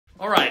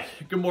All right,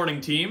 good morning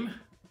team.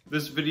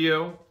 This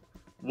video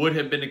would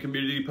have been a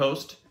community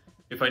post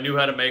if I knew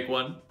how to make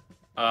one.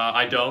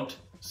 I don't,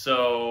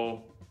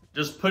 so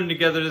just putting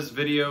together this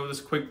video, this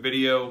quick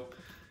video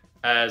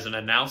as an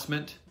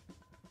announcement.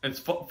 It's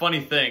funny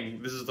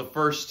thing, this is the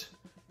first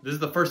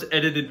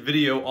edited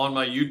video on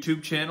my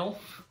YouTube channel.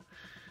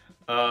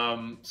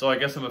 So I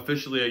guess I'm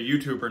officially a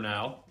YouTuber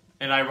now.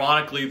 And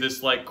ironically,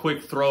 this like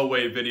quick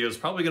throwaway video is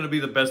probably gonna be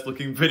the best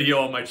looking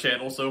video on my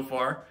channel so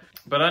far.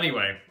 But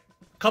anyway,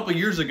 a couple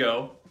years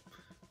ago,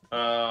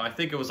 I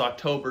think it was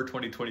October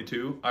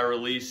 2022, I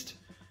released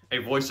a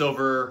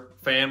voiceover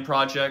fan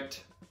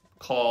project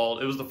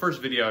called, it was the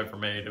first video I ever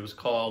made. It was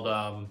called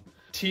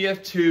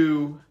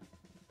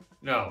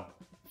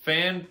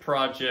Fan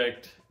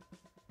Project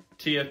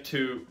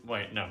TF2,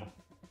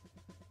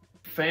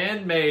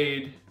 Fan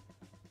made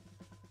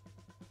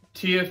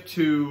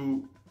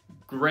TF2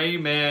 Gray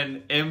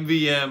Mann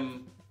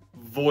MvM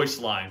voice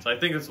lines. I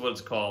think that's what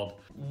it's called.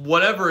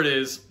 Whatever it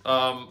is,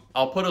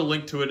 I'll put a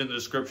link to it in the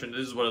description.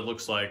 This is what it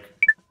looks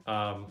like.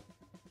 I've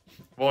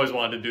always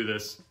wanted to do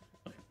this.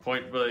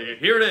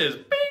 Here it is,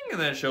 bing, and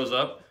then it shows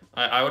up.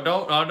 I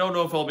don't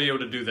know if I'll be able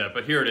to do that,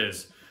 but here it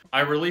is.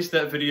 I released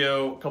that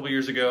video a couple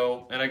years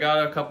ago, and I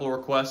got a couple of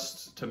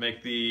requests to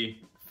make the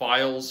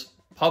files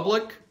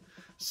public.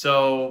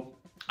 So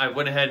I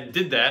went ahead and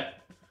did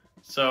that.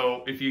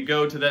 So if you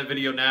go to that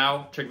video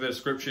now, check the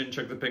description,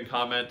 check the pinned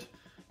comment,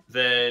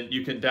 then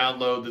you can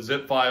download the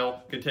zip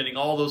file containing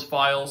all those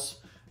files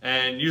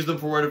and use them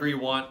for whatever you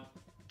want.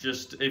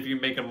 Just if you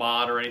make a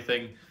mod or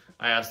anything,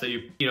 I ask that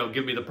you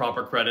give me the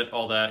proper credit,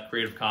 all that,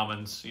 Creative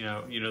Commons, you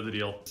know the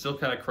deal. Still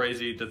kind of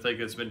crazy to think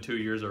it's been 2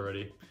 years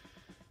already.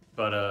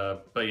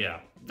 But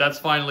yeah, that's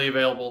finally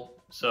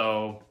available.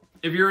 So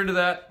if you're into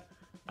that,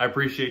 I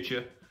appreciate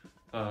you.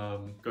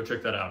 Go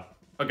check that out.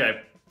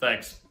 Okay,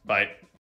 thanks. Bye.